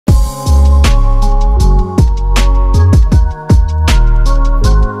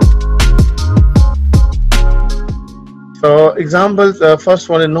examples, first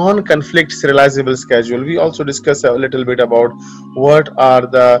one is non-conflict serializable schedule. We also discuss a little bit about what are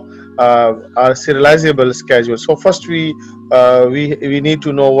the our serializable schedule. So first we need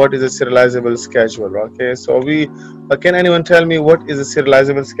to know what is a serializable schedule. Okay, so we can anyone tell me what is a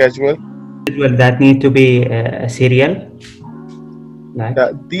serializable schedule? Well, that need to be a serial, like.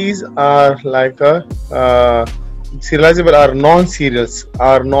 These are like a serializable are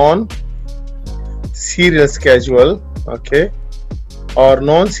non-serial schedule. Okay, or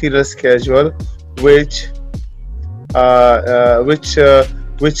non-serial schedule which uh, uh, which uh,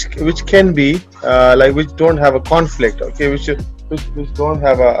 which can be like which don't have a conflict. Okay, which don't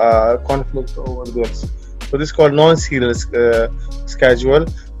have a conflict over this. So this is called non-serial schedule,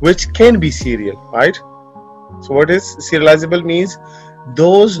 which can be serial, right? So what is serializable means?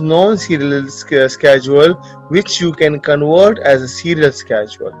 Those non-serial schedule which you can convert as a serial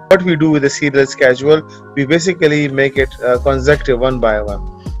schedule. What we do with the serial schedule, we basically make it consecutive one by one.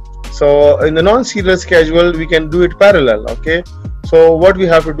 So in the non-serial schedule we can do it parallel. Okay, so what we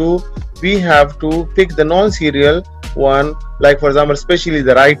have to do, we have to pick the non-serial one, like for example especially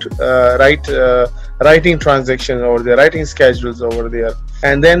the writing transaction or the writing schedules over there,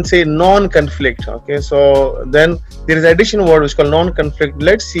 and then say non-conflict. Okay, so then there is additional word which is called non-conflict.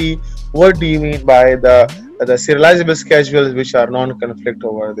 Let's see what do you mean by the serializable schedules which are non-conflict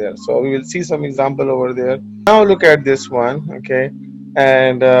over there. So we will see some example over there. Now look at this one. Okay,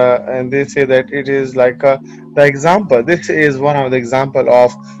 and they say that it is like the example. This is one of the example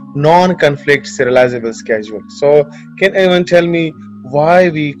of non-conflict serializable schedule. So can anyone tell me why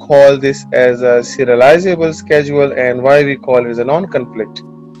we call this as a serializable schedule and why we call it as a non-conflict?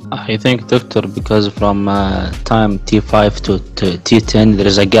 I think, Doctor, because from time T5 to T10 there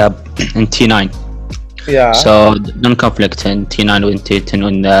is a gap in T9, Yeah, so non-conflict in T9 and T10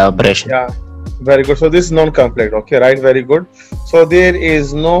 in the operation. yeah, very good. So this is non-conflict. Okay, right, very good. So there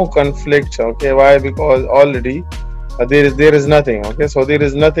is no conflict. Okay, why? Because already there is nothing. Okay, so there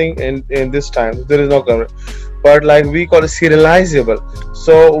is nothing in this time. There is no conflict. But like we call it serializable.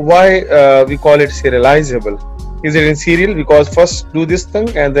 So why we call it serializable? Is it in serial? Because first do this thing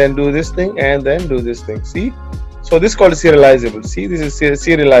and then do this thing and then do this thing. See, so this is called serializable. See, this is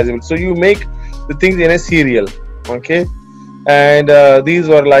serializable. So you make the things in a serial. Okay, and these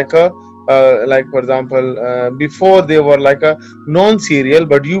were like a like for example before they were like a non-serial,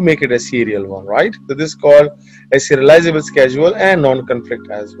 but you make it a serial one, right? So this is called a serializable schedule and non-conflict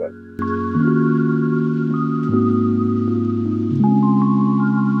as well.